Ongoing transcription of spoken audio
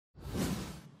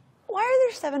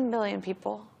we're 7 billion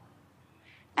people?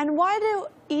 And why do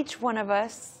each one of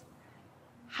us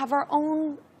have our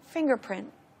own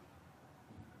fingerprint?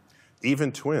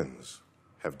 Even twins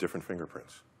have different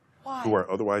fingerprints. Why? Who are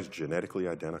otherwise genetically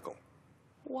identical.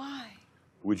 Why?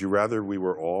 Would you rather we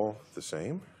were all the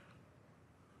same?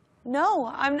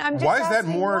 No, I'm just Why is that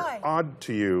asking more why. odd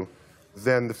to you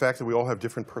than the fact that we all have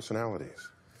different personalities?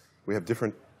 We have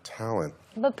different talent.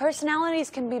 But personalities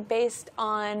can be based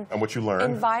on what you learn.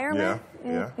 environment,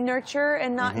 Yeah. nurture,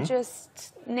 and not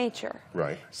just nature.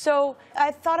 Right. So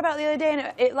I thought about it the other day,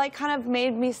 and it like kind of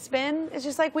made me spin. It's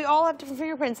just like we all have different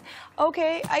fingerprints.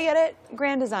 Okay, I get it.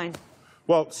 Grand design.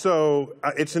 Well, so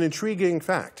it's an intriguing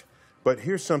fact, but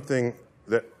here's something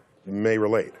that may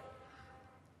relate.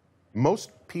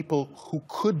 Most people who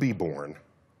could be born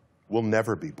will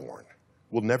never be born,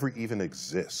 will never even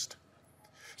exist.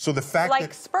 So the fact like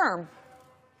that... sperm.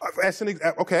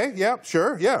 Okay, yeah,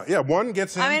 sure, yeah. One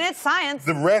gets in. I mean, it's science.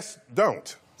 The rest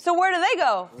don't. So where do they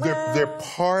go? They're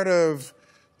part of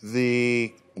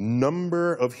the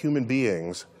number of human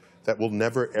beings that will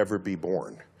never, ever be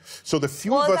born. So the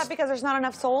few of us... Well, is that because there's not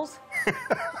enough souls?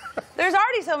 There's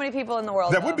already so many people in the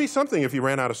world, That would be something if you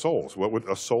ran out of souls. What would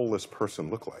a soulless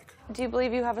person look like? Do you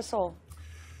believe you have a soul?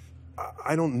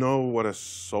 I don't know what a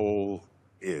soul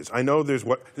is. I know there's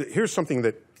what... Here's something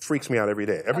that freaks me out every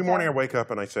day. Every morning I wake up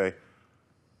and I say,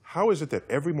 how is it that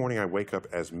every morning I wake up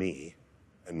as me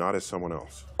and not as someone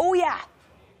else? Oh, yeah.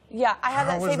 Yeah, I have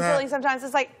that same feeling sometimes.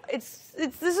 It's like,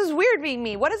 this is weird being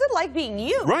me. What is it like being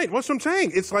you? Right, that's what I'm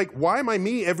saying. It's like, why am I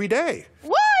me every day?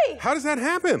 Why? How does that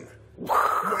happen?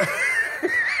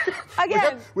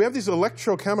 Again. We have these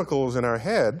electrochemicals in our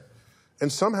head,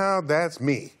 and somehow that's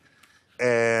me.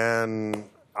 And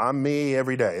I'm me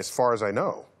every day, as far as I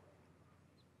know.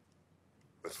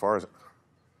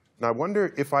 Now, I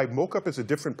wonder if I woke up as a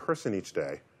different person each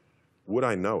day, would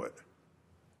I know it?